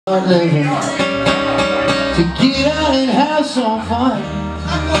living to get out and have some fun.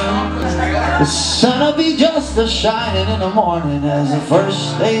 The sun will be just a shining in the morning as the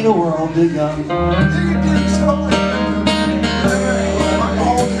first day of the world begun.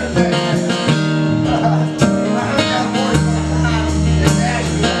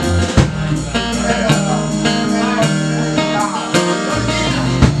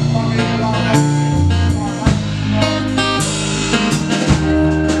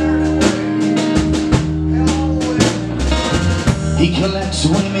 He collects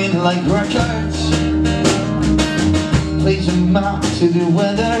women like records, plays them out to the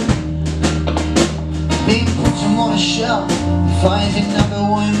weather, then puts them on a shelf, finds another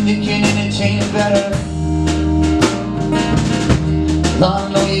one that can entertain him better. I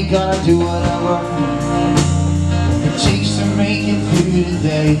know you gotta do whatever it takes to make it through the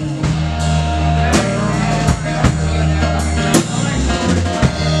day.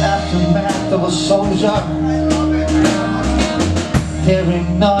 Aftermath of a soldier, every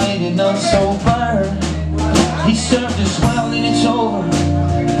night and not sober. He served us well and it's over,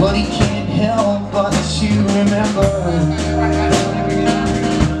 but he can't help but to remember.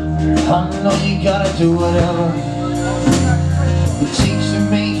 I know you gotta do whatever it takes to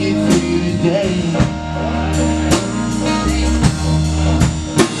make it through the day.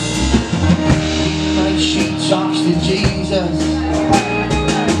 Like she talks to Jesus,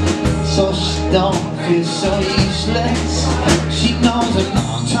 so she don't feel so useless. She knows a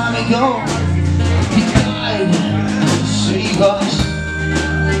long time ago he died to save us.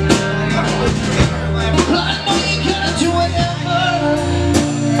 I know you gotta do whatever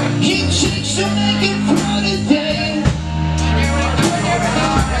it takes to make it through the day.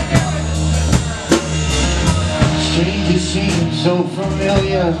 Strangers seem so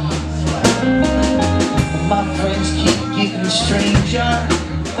familiar, my friends keep getting stranger.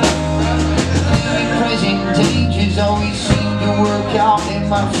 Present dangers always seem to work out in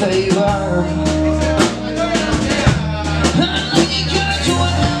my favor. I know you gotta do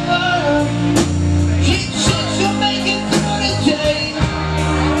whatever it takes to make it through the day.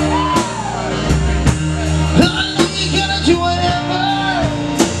 I know you gotta do whatever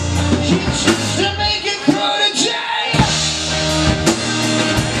it takes to make it through the day.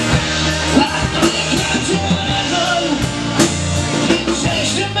 I know you gotta do whatever it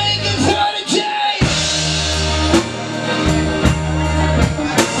takes to make it through the day.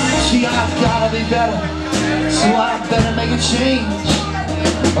 See, I've gotta be better, so I better make a change.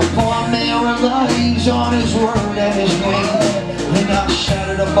 A poor man relies on his word and his name. And I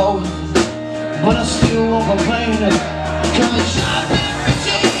shattered a boat, but I still won't complain, 'cause I've been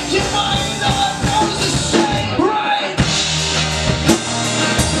redeemed and my Lord knows the same, right?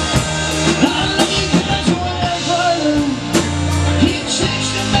 I know you gotta do whatever it takes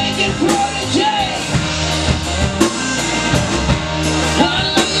to make it through the day.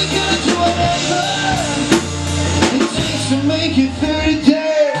 To make it through the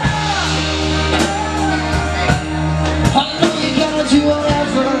day. I know you gotta do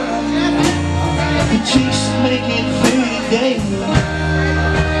whatever it takes to make it through the day.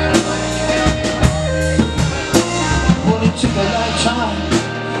 Well, it took a lifetime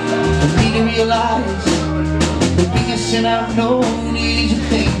for me to realize the biggest sin I've known is a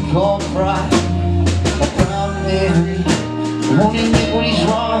thing called pride. A proud man won't admit when he's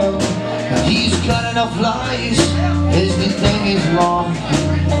wrong. He's got enough lies as the day is long.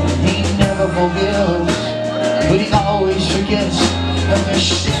 He never forgives, but he always forgets. And the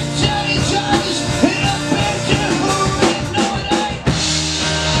shit that he does, and I bet you who ain't no night.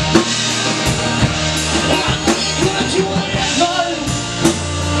 I know you gotta do whatever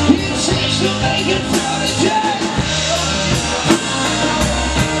it takes to make it through the day.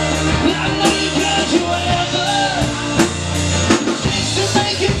 I know you gotta do whatever it takes to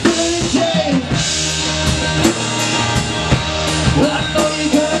make it through the day. I know you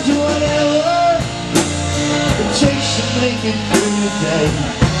gotta do whatever it takes to make it through the day.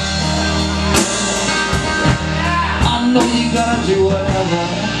 I know you gotta do whatever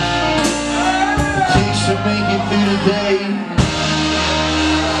it takes to make it through the day.